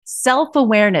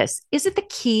Self-awareness, is it the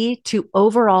key to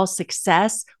overall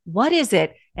success? What is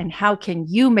it, and how can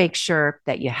you make sure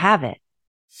that you have it?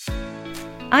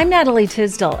 I'm Natalie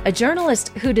Tisdall, a journalist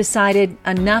who decided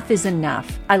enough is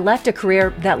enough. I left a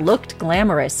career that looked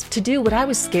glamorous to do what I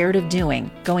was scared of doing,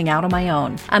 going out on my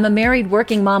own. I'm a married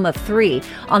working mom of 3.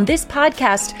 On this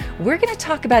podcast, we're going to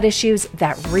talk about issues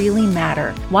that really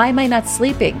matter. Why am I not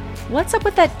sleeping? What's up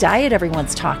with that diet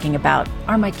everyone's talking about?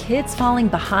 Are my kids falling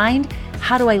behind?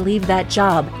 How do I leave that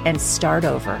job and start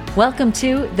over? Welcome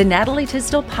to the Natalie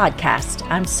Tisdall Podcast.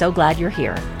 I'm so glad you're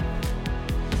here.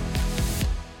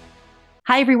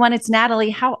 Hi, everyone. It's Natalie.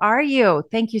 How are you?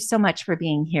 Thank you so much for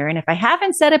being here. And if I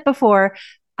haven't said it before,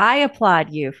 I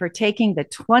applaud you for taking the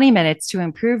 20 minutes to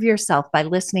improve yourself by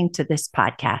listening to this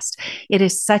podcast. It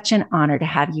is such an honor to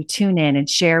have you tune in and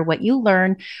share what you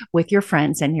learn with your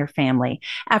friends and your family.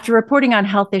 After reporting on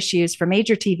health issues for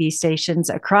major TV stations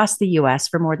across the U.S.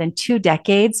 for more than 2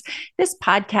 decades, this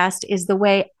podcast is the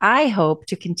way I hope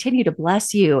to continue to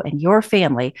bless you and your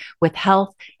family with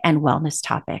health and wellness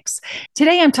topics.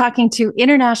 Today, I'm talking to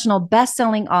international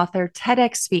best-selling author,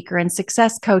 TEDx speaker, and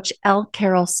success coach L.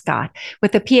 Carol Scott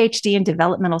with a PhD in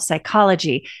developmental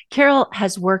psychology. Carol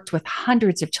has worked with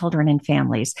hundreds of children and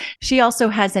families. She also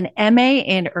has an MA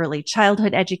in early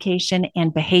childhood education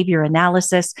and behavior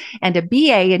analysis and a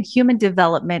BA in human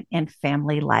development and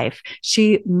family life.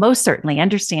 She most certainly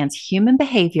understands human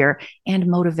behavior and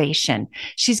motivation.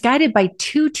 She's guided by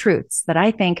 2 truths that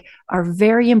I think are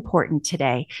very important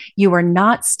today. You are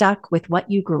not stuck with what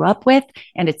you grew up with,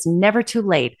 and it's never too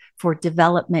late for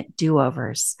development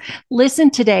do-overs. Listen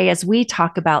today as we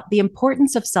talk about the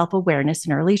importance of self-awareness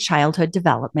in early childhood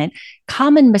development,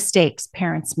 common mistakes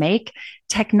parents make,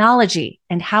 technology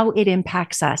and how it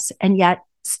impacts us, and yet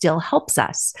still helps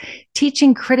us,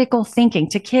 teaching critical thinking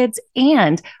to kids,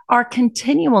 and our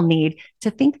continual need to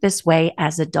think this way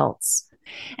as adults.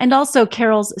 And also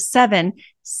Carol's 7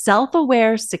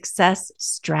 self-aware success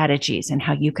strategies and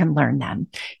how you can learn them.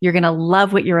 You're going to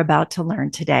love what you're about to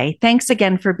learn today. Thanks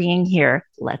again for being here.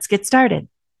 Let's get started.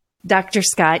 Dr.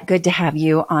 Scott, good to have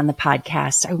you on the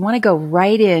podcast. I want to go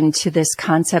right into this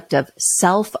concept of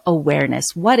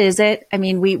self-awareness. What is it? I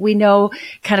mean, we know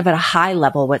kind of at a high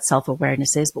level what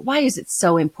self-awareness is, but why is it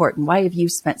so important? Why have you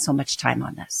spent so much time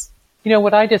on this? You know,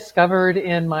 what I discovered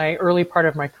in my early part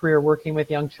of my career working with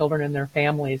young children and their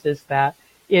families is that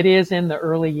it is in the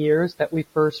early years that we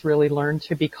first really learn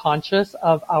to be conscious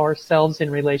of ourselves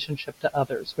in relationship to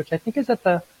others, which I think is at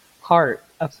the heart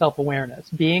of self-awareness,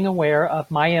 being aware of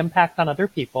my impact on other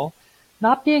people,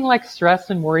 not being like stressed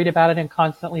and worried about it and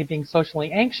constantly being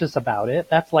socially anxious about it.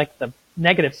 That's like the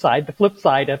negative side. The flip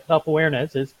side of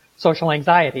self-awareness is social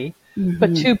anxiety. Mm-hmm.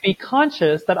 But to be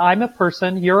conscious that I'm a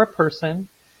person, you're a person,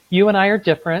 you and I are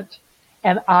different,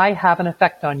 and I have an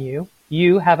effect on you.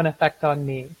 You have an effect on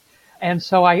me. And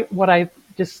so what I've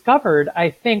discovered,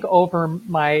 I think, over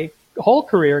my whole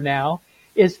career now,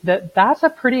 is that that's a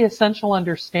pretty essential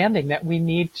understanding that we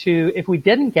need to, if we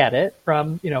didn't get it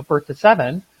from, birth to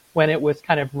 7, when it was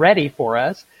kind of ready for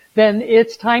us, then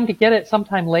it's time to get it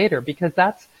sometime later, because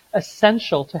that's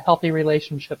essential to healthy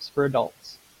relationships for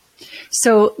adults.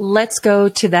 So let's go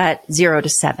to that 0 to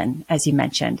 7, as you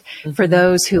mentioned. Mm-hmm. For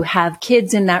those who have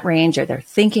kids in that range or they're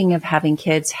thinking of having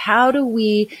kids, how do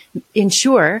we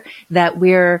ensure that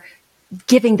we're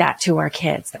giving that to our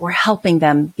kids, that we're helping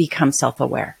them become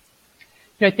self-aware?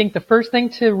 I think the first thing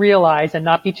to realize and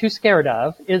not be too scared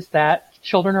of is that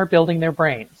children are building their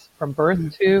brains from birth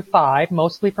mm-hmm. to 5,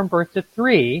 mostly from birth to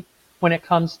 3, when it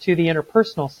comes to the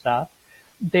interpersonal stuff.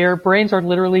 Their brains are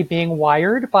literally being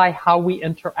wired by how we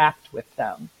interact with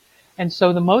them. And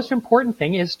so the most important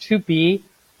thing is to be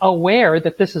aware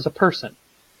that this is a person.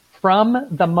 From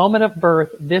the moment of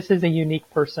birth, this is a unique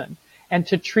person. And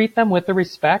to treat them with the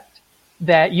respect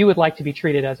that you would like to be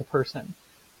treated as a person.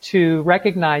 To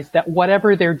recognize that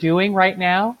whatever they're doing right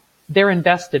now, they're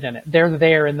invested in it. They're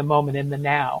there in the moment, in the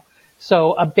now.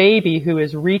 So a baby who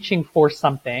is reaching for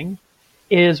something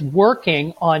is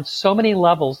working on so many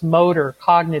levels, motor,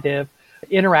 cognitive,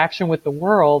 interaction with the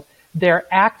world. They're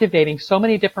activating so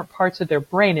many different parts of their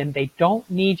brain, and they don't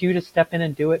need you to step in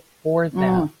and do it for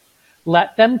them.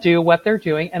 Let them do what they're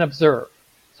doing and observe.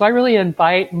 So I really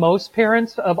invite most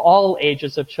parents of all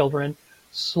ages of children,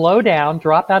 slow down,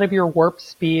 drop out of your warp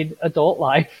speed adult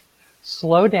life,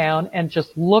 slow down and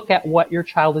just look at what your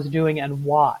child is doing and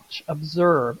watch,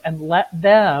 observe, and let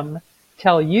them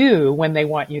tell you when they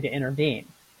want you to intervene.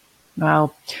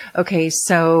 Wow. Okay.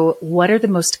 So what are the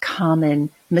most common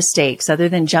mistakes other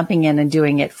than jumping in and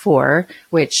doing it for,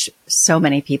 which so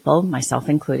many people, myself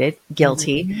included,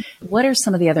 guilty? Mm-hmm. What are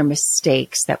some of the other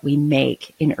mistakes that we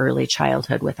make in early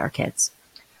childhood with our kids?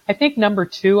 I think number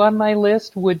 2 on my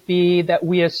list would be that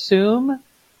we assume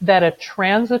that a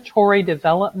transitory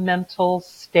developmental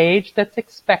stage that's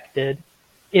expected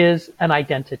is an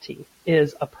identity,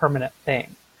 is a permanent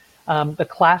thing. The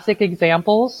classic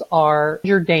examples are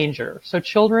danger. So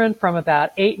children from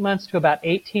about 8 months to about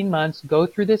 18 months go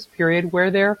through this period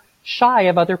where they're shy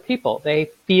of other people. They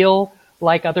feel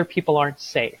like other people aren't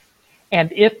safe.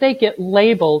 And if they get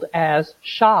labeled as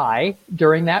shy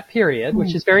during that period,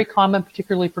 which is very common,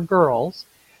 particularly for girls,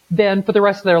 then for the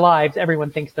rest of their lives, everyone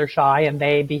thinks they're shy and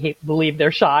they believe they're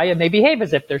shy and they behave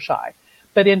as if they're shy.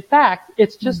 But in fact,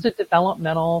 it's just a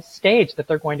developmental stage that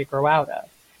they're going to grow out of.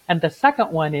 And the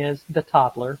second one is the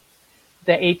toddler,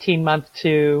 the 18-month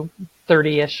to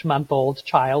 30-ish month old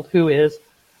child who is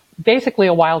basically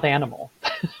a wild animal.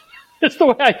 That's the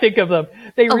way I think of them.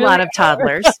 They a lot of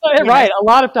toddlers. Right, a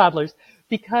lot of toddlers.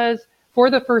 Because for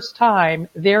the first time,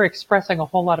 they're expressing a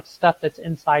whole lot of stuff that's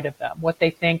inside of them. What they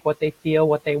think, what they feel,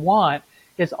 what they want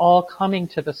is all coming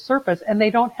to the surface, and they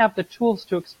don't have the tools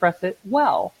to express it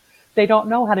well. They don't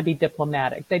know how to be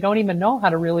diplomatic. They don't even know how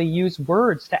to really use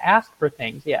words to ask for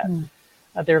things yet.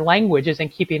 Their language isn't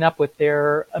keeping up with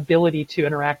their ability to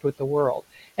interact with the world.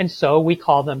 And so we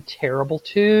call them terrible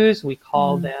twos.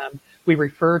 We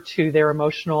refer to their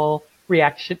emotional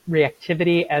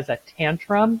reactivity as a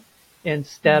tantrum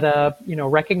instead of,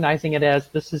 recognizing it as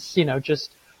this is,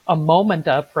 just a moment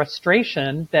of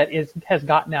frustration that has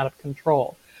gotten out of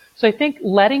control. So I think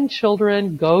letting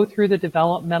children go through the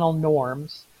developmental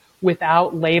norms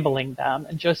without labeling them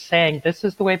and just saying, this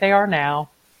is the way they are now,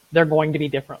 they're going to be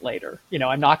different later.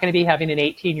 I'm not going to be having an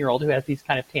 18-year-old who has these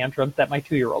kind of tantrums that my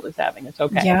 2-year-old is having. It's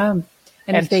okay. Yeah.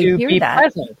 And if they to hear be that,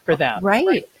 present for them.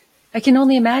 Right. I can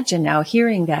only imagine now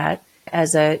hearing that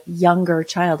as a younger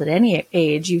child at any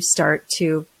age, you start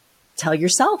to tell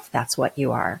yourself that's what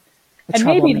you are. And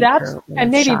maybe that's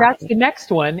the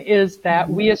next one is that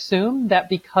we assume that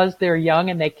because they're young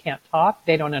and they can't talk,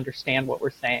 they don't understand what we're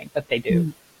saying, but they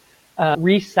do.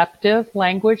 Receptive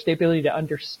language, the ability to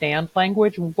understand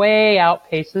language, way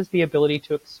outpaces the ability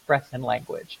to express in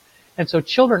language. And so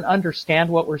children understand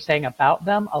what we're saying about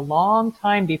them a long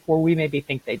time before we maybe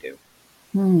think they do.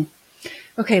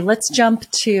 Okay, let's jump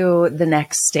to the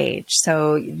next stage.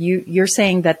 So you're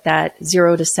saying that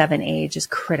 0 to 7 age is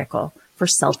critical for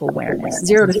self-awareness.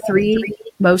 0 to 3,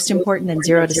 most important, and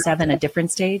 0 to 7, a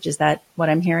different stage. Is that what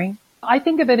I'm hearing? I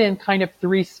think of it in kind of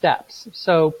 3 steps.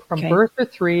 So from birth to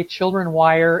 3, children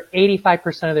wire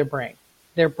 85% of their brain.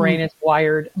 Their brain is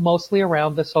wired mostly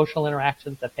around the social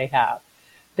interactions that they have.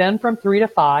 Then from 3 to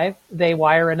 5, they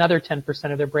wire another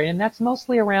 10% of their brain, and that's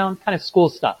mostly around kind of school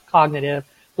stuff, cognitive,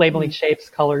 labeling shapes,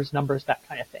 colors, numbers, that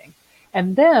kind of thing.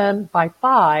 And then by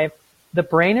 5, the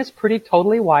brain is pretty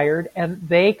totally wired, and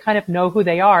they kind of know who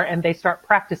they are, and they start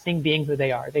practicing being who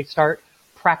they are. They start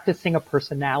practicing a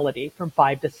personality from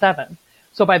 5 to 7.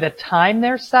 So by the time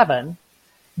they're 7,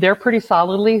 they're pretty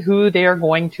solidly who they are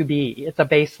going to be. It's a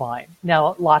baseline.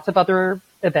 Now, lots of other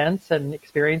events and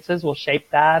experiences will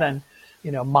shape that and,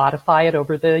 modify it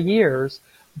over the years.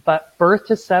 But birth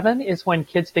to 7 is when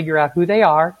kids figure out who they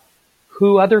are,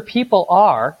 who other people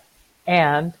are,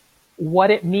 and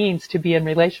what it means to be in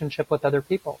relationship with other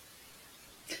people.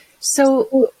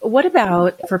 So what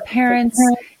about for parents?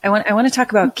 I want to talk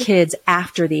about kids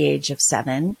after the age of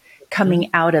 7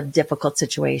 coming out of difficult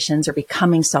situations or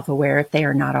becoming self-aware if they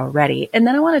are not already. And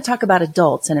then I want to talk about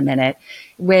adults in a minute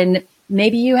when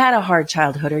maybe you had a hard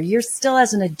childhood or you're still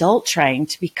as an adult trying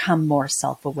to become more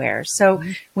self-aware. So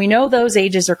we know those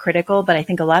ages are critical, but I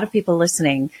think a lot of people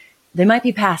listening, they might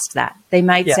be past that. They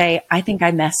might say, I think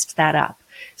I messed that up.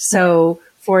 So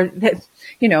for the,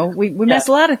 we mess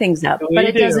a lot of things up, but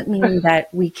it doesn't mean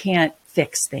that we can't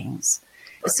fix things.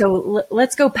 So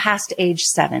let's go past age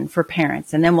 7 for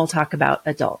parents, and then we'll talk about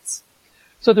adults.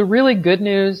 So the really good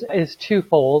news is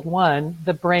twofold. One,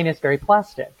 the brain is very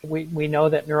plastic. We know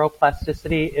that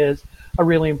neuroplasticity is a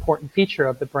really important feature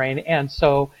of the brain. And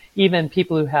so even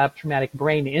people who have traumatic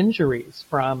brain injuries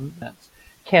from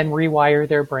can rewire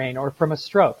their brain, or from a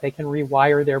stroke, they can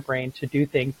rewire their brain to do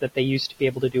things that they used to be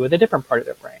able to do with a different part of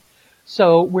their brain.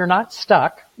 So we're not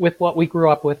stuck with what we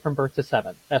grew up with from birth to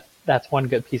 7. That's one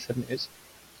good piece of news.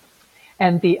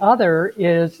 And the other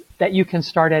is that you can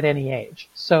start at any age.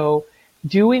 So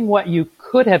doing what you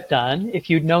could have done if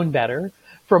you'd known better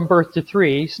from birth to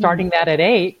 3, starting that at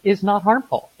 8 is not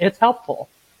harmful. It's helpful,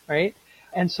 right?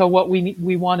 And so what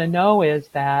we want to know is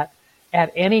that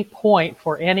at any point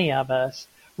for any of us,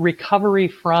 recovery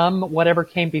from whatever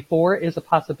came before is a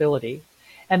possibility.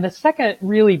 And the second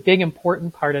really big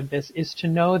important part of this is to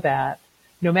know that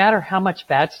no matter how much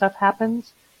bad stuff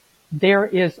happens, there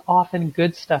is often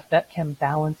good stuff that can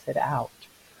balance it out.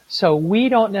 So we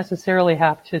don't necessarily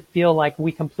have to feel like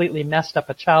we completely messed up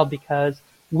a child because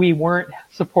we weren't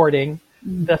supporting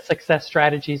the success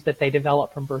strategies that they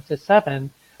developed from birth to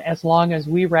 7, as long as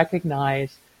we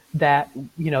recognize that,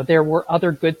 there were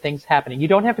other good things happening. You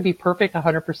don't have to be perfect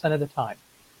 100% of the time.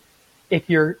 If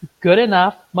you're good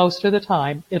enough most of the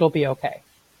time, it'll be okay.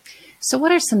 So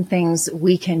what are some things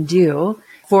we can do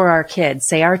for our kids,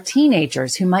 say our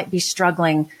teenagers who might be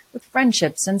struggling with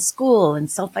friendships and school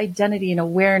and self-identity and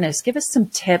awareness? Give us some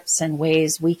tips and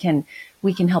ways we can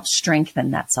help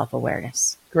strengthen that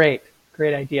self-awareness. Great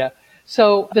idea.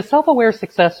 So the self-aware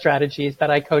success strategies that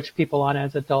I coach people on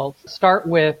as adults start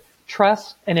with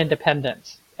trust and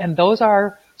independence. And those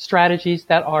are strategies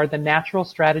that are the natural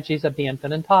strategies of the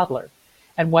infant and toddler.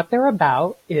 And what they're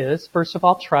about is, first of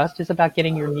all, trust is about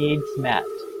getting your needs met,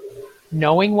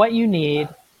 knowing what you need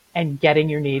and getting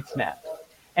your needs met.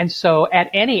 And so at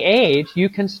any age, you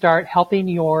can start helping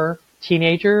your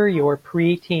teenager, your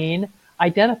preteen,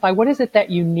 identify what is it that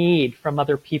you need from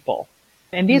other people.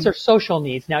 And these are social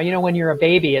needs. Now, when you're a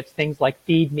baby, it's things like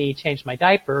feed me, change my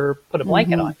diaper, put a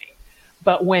blanket on me.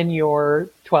 But when you're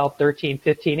 12, 13,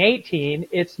 15, 18,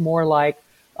 it's more like,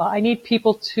 I need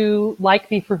people to like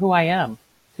me for who I am,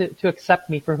 to accept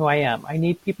me for who I am. I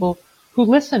need people who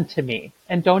listen to me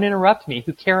and don't interrupt me,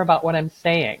 who care about what I'm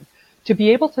saying. To be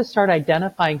able to start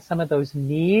identifying some of those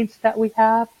needs that we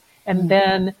have, and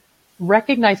then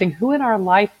recognizing who in our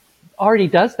life already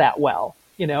does that well,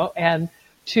 and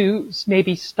to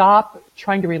maybe stop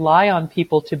trying to rely on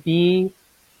people to be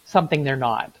something they're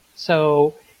not.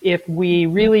 So if we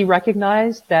really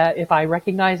recognize that, if I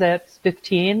recognize at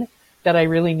 15 that I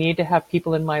really need to have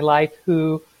people in my life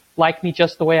who like me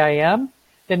just the way I am,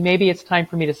 then maybe it's time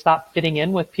for me to stop fitting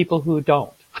in with people who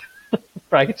don't,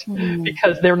 right?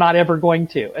 Because they're not ever going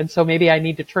to. And so maybe I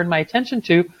need to turn my attention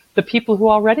to the people who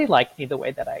already like me the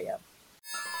way that I am.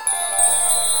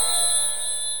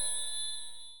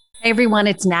 Hey everyone,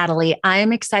 it's Natalie.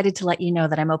 I'm excited to let you know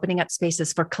that I'm opening up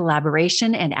spaces for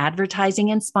collaboration and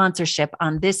advertising and sponsorship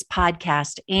on this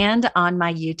podcast and on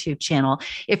my YouTube channel.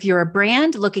 If you're a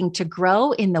brand looking to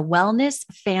grow in the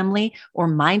wellness, family, or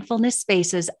mindfulness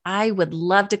spaces, I would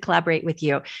love to collaborate with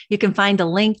you. You can find a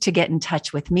link to get in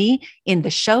touch with me in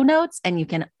the show notes, and you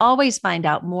can always find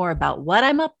out more about what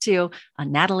I'm up to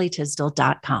on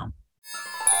natalietisdale.com.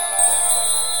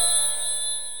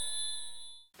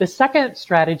 The second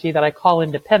strategy that I call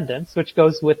independence, which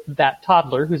goes with that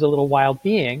toddler who's a little wild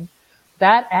being,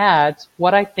 that adds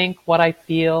what I think, what I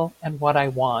feel, and what I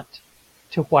want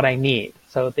to what I need.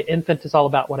 So the infant is all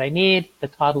about what I need. The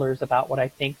toddler is about what I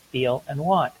think, feel, and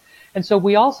want. And so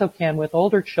we also can, with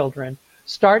older children,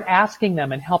 start asking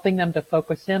them and helping them to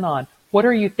focus in on, what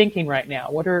are you thinking right now?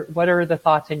 What are the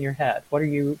thoughts in your head? What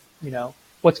are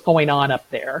what's going on up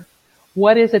there?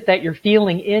 What is it that you're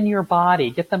feeling in your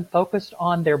body? Get them focused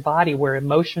on their body where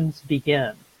emotions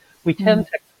begin. We tend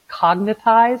to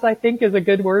cognitize, I think is a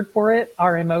good word for it,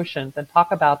 our emotions, and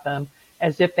talk about them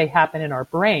as if they happen in our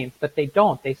brains, but they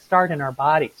don't. They start in our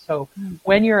bodies. So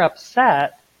when you're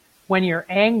upset, when you're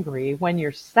angry, when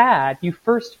you're sad, you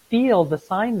first feel the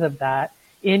signs of that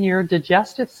in your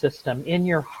digestive system, in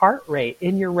your heart rate,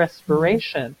 in your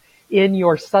respiration, in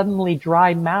your suddenly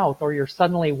dry mouth or your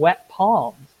suddenly wet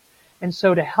palms. And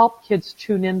so to help kids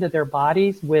tune into their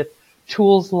bodies with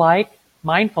tools like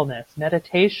mindfulness,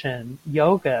 meditation,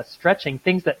 yoga, stretching,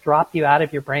 things that drop you out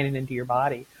of your brain and into your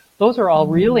body, those are all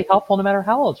really helpful no matter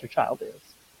how old your child is.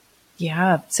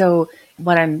 Yeah. So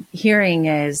what I'm hearing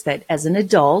is that as an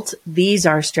adult, these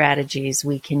are strategies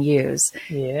we can use.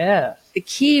 Yes. The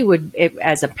key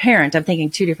as a parent, I'm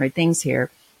thinking two different things here.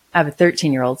 I have a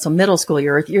 13-year-old. So middle school,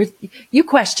 you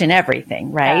question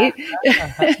everything, right?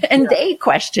 And they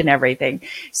question everything.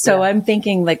 So I'm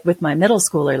thinking like with my middle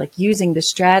schooler, like using the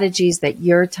strategies that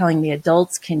you're telling the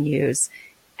adults can use,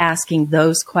 asking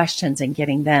those questions and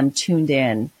getting them tuned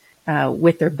in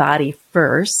with their body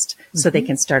first so they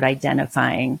can start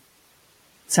identifying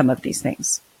some of these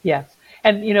things. Yes.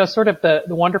 And, sort of the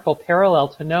wonderful parallel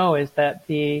to know is that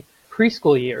the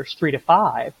preschool years, 3 to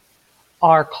 5,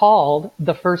 are called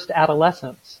the first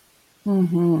adolescence.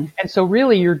 And so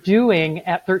really you're doing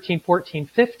at 13, 14,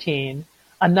 15,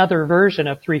 another version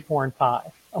of 3, 4, and 5,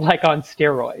 like on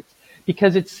steroids,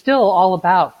 because it's still all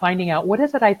about finding out what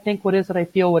is it I think, what is it I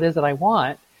feel, what is it I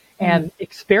want, and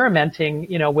experimenting,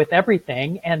 with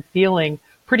everything and feeling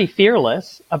pretty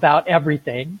fearless about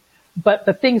everything. But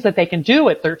the things that they can do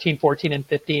at 13, 14, and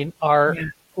 15 are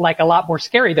like a lot more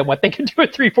scary than what they can do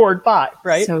at 3, 4, and 5,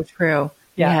 right? So true.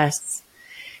 Yeah. Yes.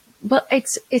 But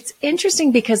it's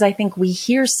interesting because I think we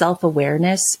hear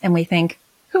self-awareness and we think,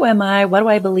 who am I? What do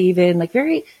I believe in? Like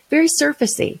very, very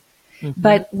surfacey.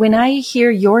 But when I hear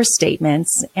your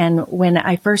statements and when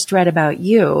I first read about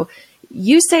you,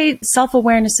 you say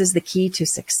self-awareness is the key to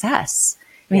success.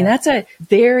 I mean, that's a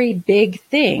very big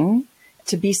thing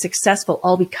to be successful,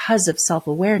 all because of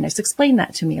self-awareness. Explain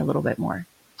that to me a little bit more.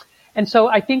 And so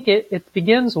I think it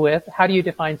begins with, how do you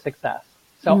define success?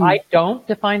 So I don't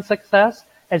define success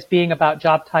as being about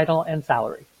job title and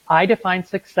salary. I define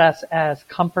success as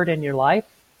comfort in your life,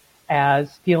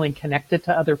 as feeling connected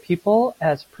to other people,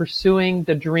 as pursuing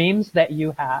the dreams that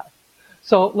you have.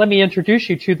 So let me introduce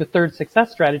you to the third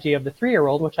success strategy of the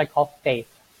 3-year-old, which I call faith.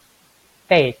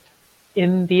 Faith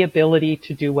in the ability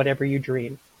to do whatever you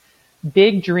dream.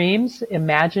 Big dreams,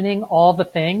 imagining all the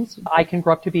things. I can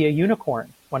grow up to be a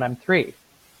unicorn when I'm 3,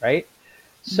 right?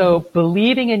 So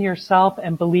believing in yourself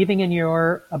and believing in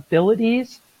your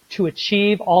abilities to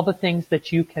achieve all the things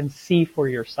that you can see for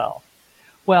yourself.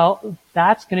 Well,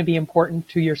 that's going to be important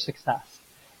to your success.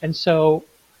 And so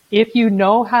if you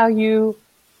know how you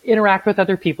interact with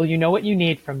other people, you know what you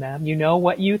need from them, you know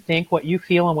what you think, what you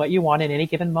feel, and what you want in any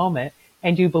given moment,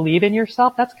 and you believe in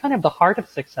yourself, that's kind of the heart of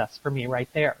success for me right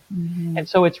there. And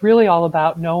so it's really all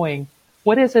about knowing,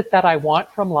 what is it that I want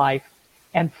from life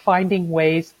and finding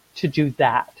ways to do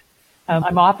that.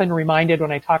 I'm often reminded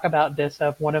when I talk about this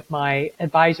of one of my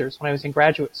advisors when I was in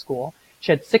graduate school.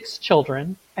 She had 6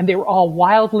 children, and they were all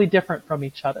wildly different from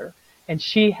each other. And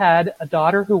she had a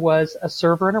daughter who was a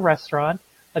server in a restaurant,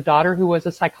 a daughter who was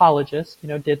a psychologist,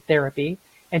 did therapy,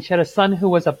 and she had a son who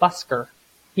was a busker.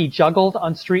 He juggled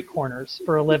on street corners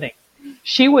for a living.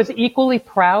 She was equally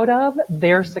proud of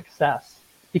their success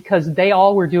because they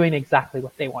all were doing exactly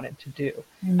what they wanted to do.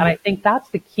 And I think that's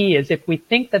the key, is if we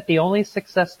think that the only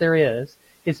success there is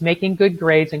making good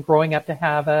grades and growing up to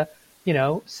have a,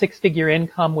 6-figure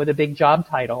income with a big job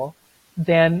title,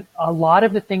 then a lot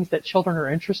of the things that children are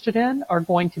interested in are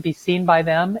going to be seen by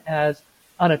them as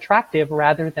unattractive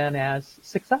rather than as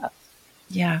success.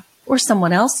 Yeah. Or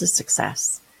someone else's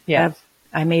success. Yeah.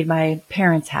 I made my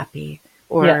parents happy,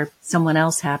 or someone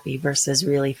else happy, versus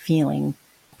really feeling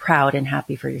proud and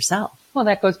happy for yourself. Well,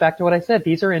 that goes back to what I said.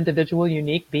 These are individual,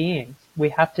 unique beings. We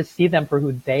have to see them for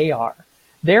who they are.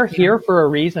 They're here for a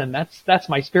reason. That's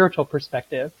my spiritual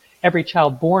perspective. Every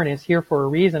child born is here for a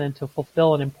reason and to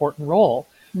fulfill an important role.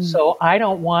 So I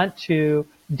don't want to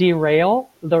derail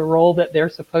the role that they're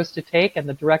supposed to take and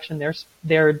the direction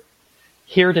they're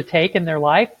here to take in their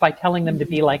life by telling them to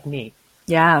be like me.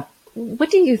 Yeah. What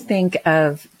do you think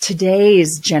of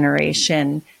today's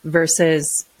generation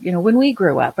versus, when we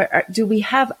grew up? Do we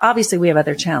have, obviously we have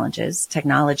other challenges.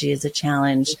 Technology is a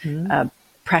challenge.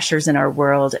 Pressures in our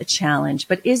world, a challenge.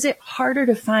 But is it harder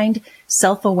to find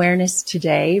self-awareness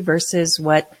today versus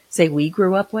what, say, we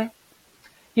grew up with?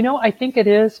 I think it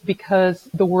is, because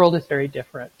the world is very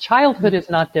different. Childhood is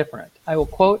not different. I will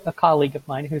quote a colleague of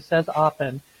mine who says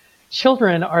often,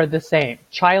 children are the same.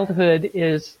 Childhood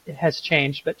has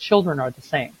changed, but children are the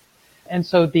same. And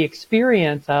so the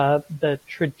experience of the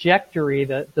trajectory,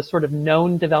 the sort of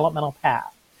known developmental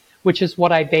path, which is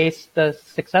what I base the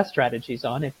success strategies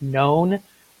on, if known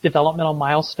developmental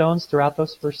milestones throughout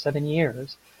those first 7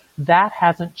 years, that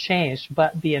hasn't changed,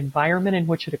 but the environment in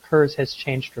which it occurs has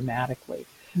changed dramatically.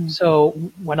 So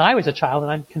when I was a child,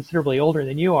 and I'm considerably older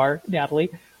than you are, Natalie,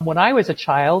 when I was a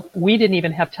child, we didn't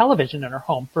even have television in our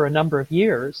home for a number of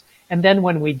years. And then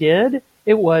when we did,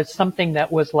 it was something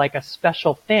that was like a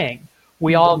special thing.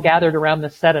 We all gathered around the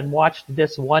set and watched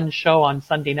this one show on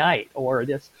Sunday night or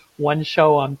this one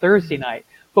show on Thursday night,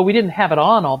 but we didn't have it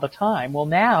on all the time. Well,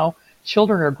 now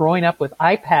children are growing up with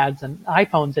iPads and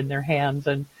iPhones in their hands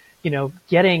and,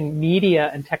 getting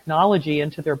media and technology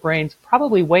into their brains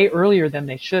probably way earlier than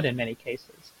they should in many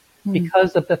cases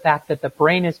because of the fact that the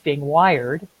brain is being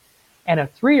wired, and a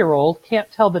 3-year-old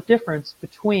can't tell the difference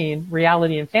between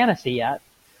reality and fantasy yet.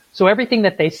 So everything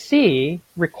that they see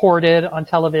recorded on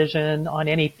television, on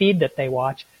any feed that they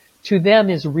watch, to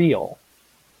them is real.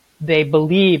 They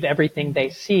believe everything they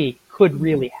see could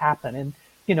really happen. And,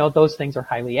 those things are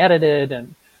highly edited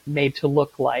and made to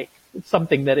look like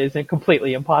something that isn't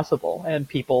completely impossible. And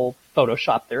people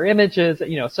Photoshop their images,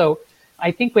 so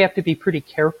I think we have to be pretty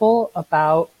careful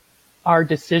about our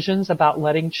decisions about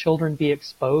letting children be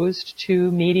exposed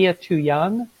to media too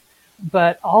young,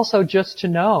 but also just to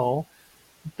know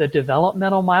the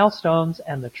developmental milestones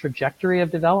and the trajectory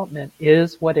of development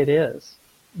is what it is,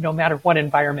 no matter what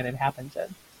environment it happens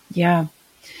in. Yeah.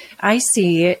 I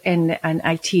see it, and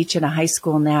I teach in a high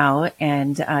school now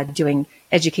and doing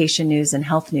education news and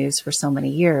health news for so many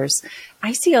years.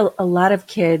 I see a lot of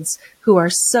kids who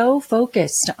are so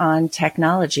focused on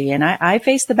technology, and I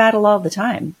face the battle all the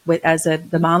time as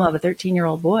the mom of a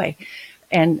 13-year-old boy.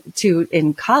 and to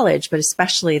in college, but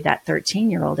especially that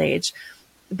 13-year-old age.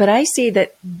 But I see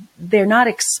that they're not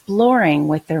exploring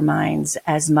with their minds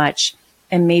as much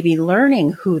and maybe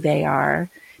learning who they are,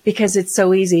 because it's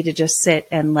so easy to just sit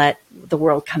and let the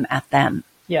world come at them.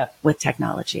 Yes. With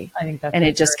technology. I think that's and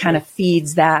it just kind of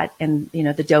feeds that, and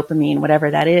the dopamine,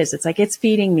 whatever that is. It's like it's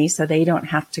feeding me so they don't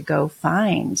have to go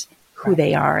find who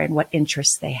they are and what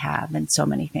interests they have and so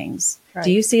many things. Right.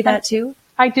 Do you see that too?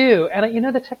 I do.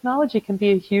 And the technology can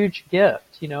be a huge gift.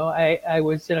 I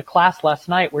was in a class last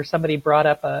night where somebody brought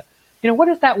up what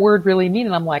does that word really mean?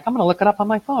 And I'm like, I'm going to look it up on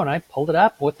my phone. I pulled it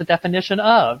up. What's the definition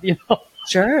of,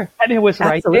 Sure. And it was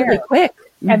Absolutely right there. Quick.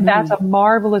 And that's a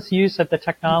marvelous use of the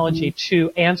technology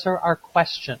to answer our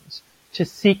questions, to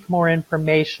seek more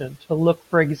information, to look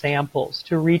for examples,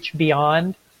 to reach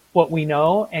beyond what we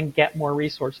know and get more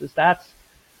resources.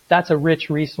 That's a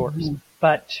rich resource.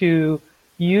 But to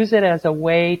use it as a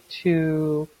way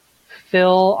to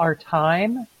fill our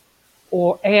time,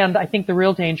 and I think the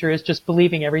real danger is just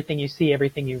believing everything you see,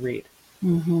 everything you read.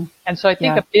 And so I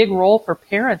think a big role for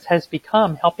parents has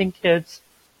become helping kids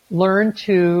learn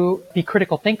to be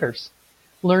critical thinkers,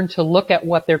 learn to look at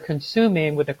what they're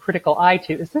consuming with a critical eye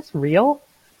to, is this real?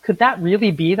 Could that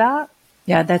really be that?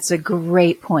 Yeah, that's a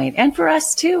great point. And for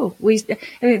us too,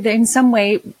 in some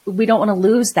way, we don't want to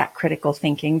lose that critical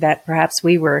thinking that perhaps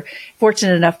we were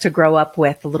fortunate enough to grow up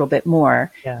with a little bit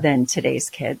more than today's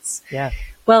kids. Yeah.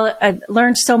 Well, I've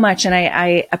learned so much, and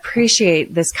I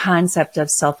appreciate this concept of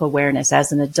self-awareness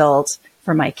as an adult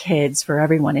for my kids, for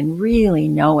everyone, and really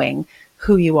knowing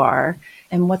who you are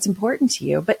and what's important to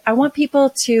you. But I want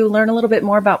people to learn a little bit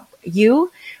more about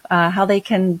you, how they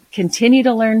can continue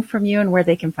to learn from you and where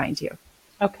they can find you.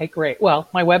 Okay, great. Well,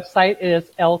 my website is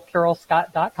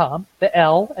lcarolscott.com. The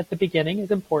L at the beginning is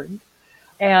important.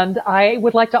 And I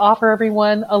would like to offer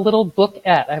everyone a little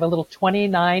bookette. I have a little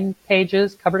 29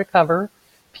 pages cover to cover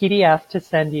PDF to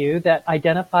send you that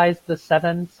identifies the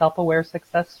 7 self-aware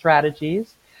success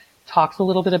strategies, talks a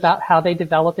little bit about how they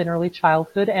develop in early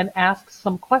childhood, and asks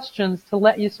some questions to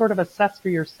let you sort of assess for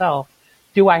yourself.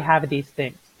 Do I have these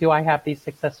things? Do I have these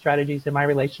success strategies in my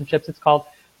relationships? It's called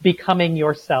Becoming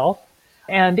Yourself.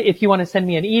 And if you want to send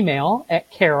me an email at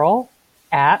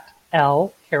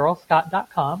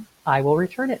carol@lcarolscott.com, I will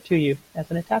return it to you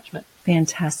as an attachment.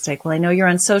 Fantastic. Well, I know you're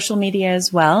on social media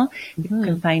as well. People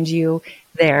can find you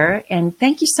there. And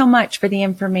thank you so much for the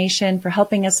information, for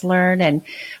helping us learn, and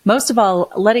most of all,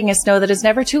 letting us know that it's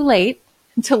never too late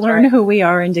to learn who we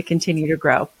are and to continue to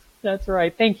grow. That's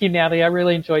right. Thank you, Natalie. I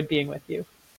really enjoyed being with you.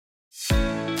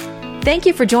 Thank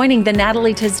you for joining the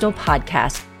Natalie Tisdall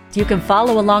podcast. You can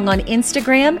follow along on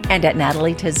Instagram and at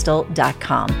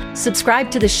natalietisdall.com. Subscribe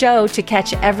to the show to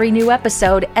catch every new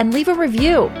episode and leave a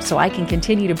review so I can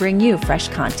continue to bring you fresh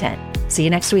content. See you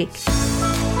next week.